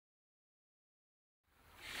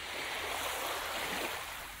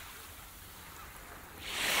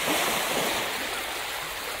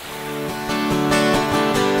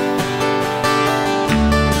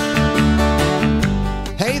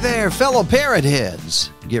fellow Parrotheads,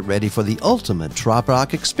 get ready for the ultimate Trop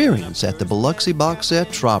Rock experience at the Biloxi Box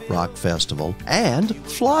Set Trop Rock Festival and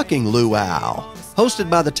PHlocking Luau, hosted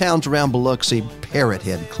by the towns around Biloxi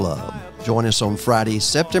Parrothead Club. Join us on Friday,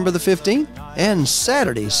 September the 15th and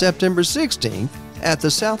Saturday, September 16th at the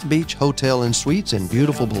South Beach Hotel and Suites in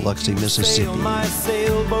beautiful Biloxi, Mississippi.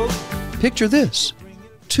 Picture this: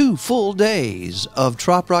 2 full days of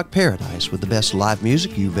Trop Rock paradise with the best live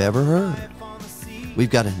music you've ever heard. We've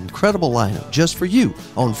got an incredible lineup just for you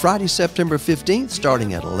on Friday, September 15th,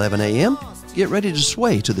 starting at 11 a.m. Get ready to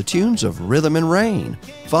sway to the tunes of Rhythm and Rain,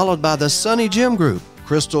 followed by the Sunny Jim Group,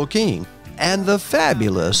 Crystal King, and the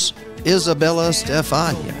fabulous Isabella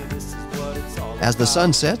Stefania. As the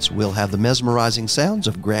sun sets, we'll have the mesmerizing sounds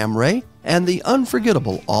of Graham Ray and the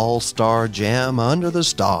unforgettable all-star jam Under the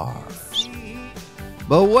Stars.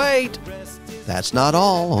 But wait! That's not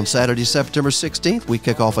all. On Saturday, September 16th, we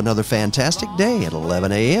kick off another fantastic day at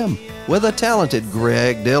 11 a.m. with a talented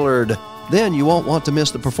Greg Dillard. Then you won't want to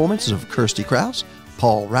miss the performances of Kirsty Krause,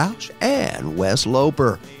 Paul Roush, and Wes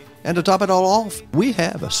Loper. And to top it all off, we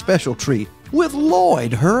have a special treat with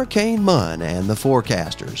Lloyd Hurricane Munn and the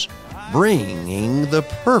Forecasters, bringing the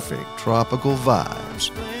perfect tropical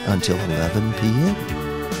vibes until 11 p.m.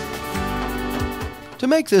 To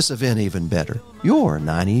make this event even better, your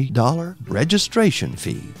 $90 registration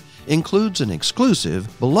fee includes an exclusive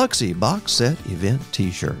Biloxi Box Set event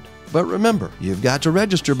t-shirt. But remember, you've got to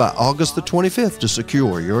register by August the 25th to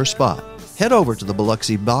secure your spot. Head over to the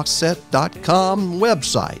BiloxiBoxSet.com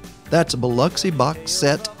website. That's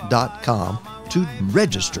BiloxiBoxSet.com to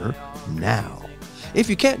register now. If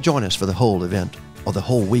you can't join us for the whole event or the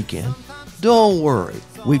whole weekend, don't worry.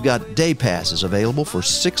 We've got day passes available for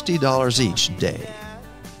 $60 each day.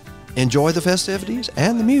 Enjoy the festivities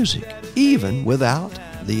and the music, even without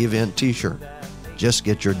the event t-shirt. Just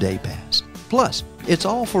get your day pass. Plus, it's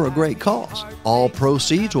all for a great cause. All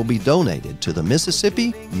proceeds will be donated to the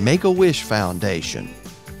Mississippi Make-A-Wish Foundation.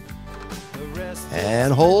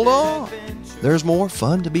 And hold on, there's more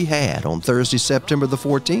fun to be had on Thursday, September the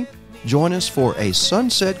 14th. Join us for a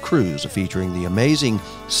sunset cruise featuring the amazing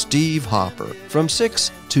Steve Hopper from 6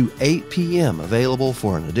 to 8 p.m. available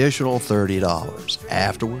for an additional $30.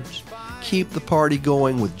 Afterwards, keep the party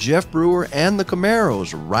going with Jeff Brewer and the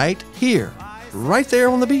Camaros right here, right there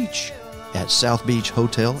on the beach at South Beach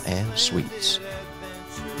Hotel and Suites.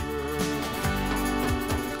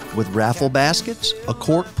 With raffle baskets, a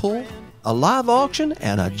cork pull, a live auction,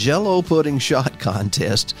 and a Jell-O pudding shot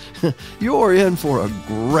contest, you're in for a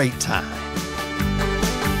great time.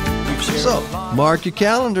 So, mark your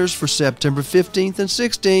calendars for September 15th and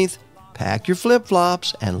 16th. Pack your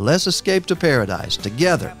flip-flops and let's escape to paradise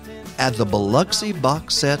together at the Biloxi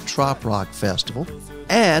Box Set Trop Rock Festival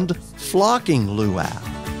and PHlocking Luau.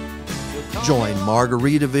 Join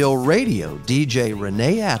Margaritaville Radio DJ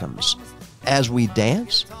Renee Adams as we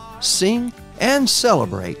dance, sing, and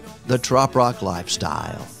celebrate the Trop Rock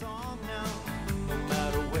lifestyle.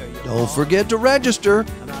 Don't forget to register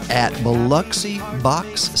at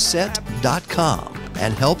BiloxiBoxSet.com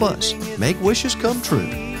and help us make wishes come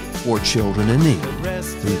true for children in need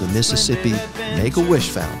through the Mississippi Make-A-Wish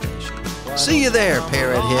Foundation. See you there,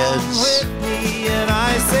 Parrotheads.